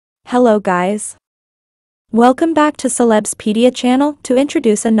Hello guys. Welcome back to Celebspedia channel to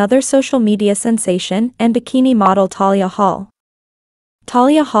introduce another social media sensation and bikini model Tahlia Hall.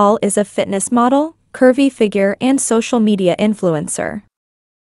 Tahlia Hall is a fitness model, curvy figure and social media influencer.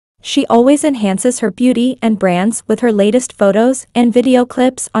 She always enhances her beauty and brands with her latest photos and video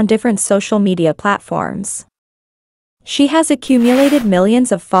clips on different social media platforms. She has accumulated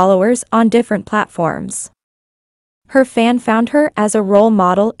millions of followers on different platforms. Her fan found her as a role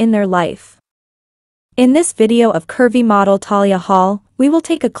model in their life. In this video of curvy model Tahlia Hall, we will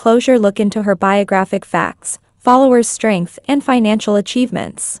take a closer look into her biographic facts, followers' strength, and financial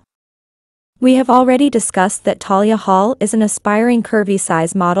achievements. We have already discussed that Tahlia Hall is an aspiring curvy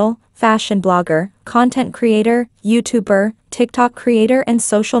size model, fashion blogger, content creator, YouTuber, TikTok creator and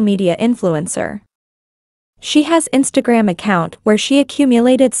social media influencer. She has Instagram account where she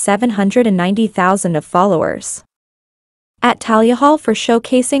accumulated 790,000 of followers. At Tahlia Hall for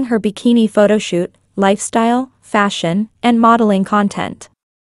showcasing her bikini photoshoot, lifestyle, fashion, and modeling content.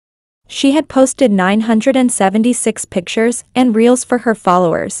 She had posted 976 pictures and reels for her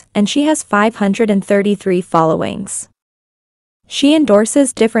followers, and she has 533 followings. She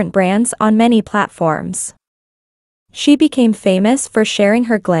endorses different brands on many platforms. She became famous for sharing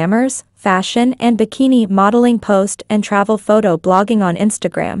her glamours, fashion and bikini modeling post and travel photo blogging on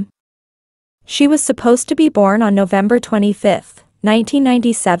Instagram. She was supposed to be born on November 25,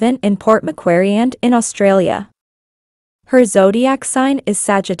 1997 in Port Macquarieand in Australia. Her zodiac sign is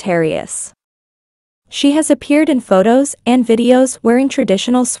Sagittarius. She has appeared in photos and videos wearing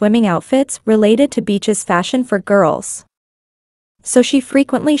traditional swimming outfits related to beaches fashion for girls. So she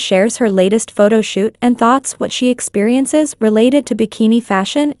frequently shares her latest photo shoot and thoughts what she experiences related to bikini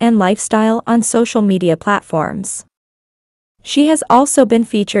fashion and lifestyle on social media platforms. She has also been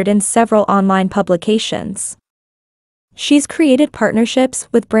featured in several online publications. She's created partnerships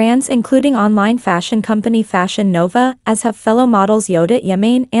with brands including online fashion company Fashion Nova, as have fellow models Yoda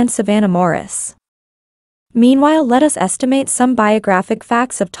Yemaine and Savannah Morris. Meanwhile, let us estimate some biographic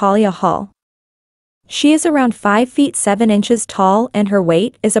facts of Tahlia Hall. She is around 5 feet 7 inches tall and her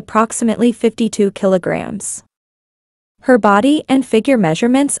weight is approximately 52 kilograms. Her body and figure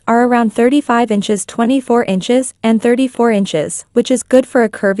measurements are around 35 inches 24 inches and 34 inches, which is good for a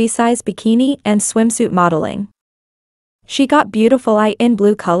curvy size bikini and swimsuit modeling. She got beautiful eye in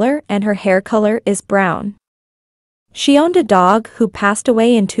blue color and her hair color is brown. She owned a dog who passed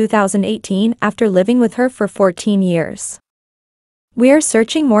away in 2018 after living with her for 14 years. We are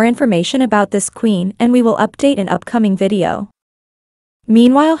searching more information about this queen and we will update an upcoming video.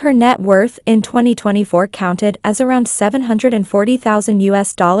 Meanwhile, her net worth in 2024 counted as around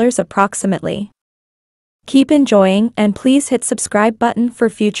 $740,000 approximately. Keep enjoying and please hit subscribe button for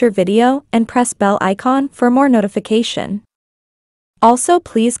future video and press bell icon for more notification. Also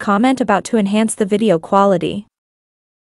please comment about to enhance the video quality.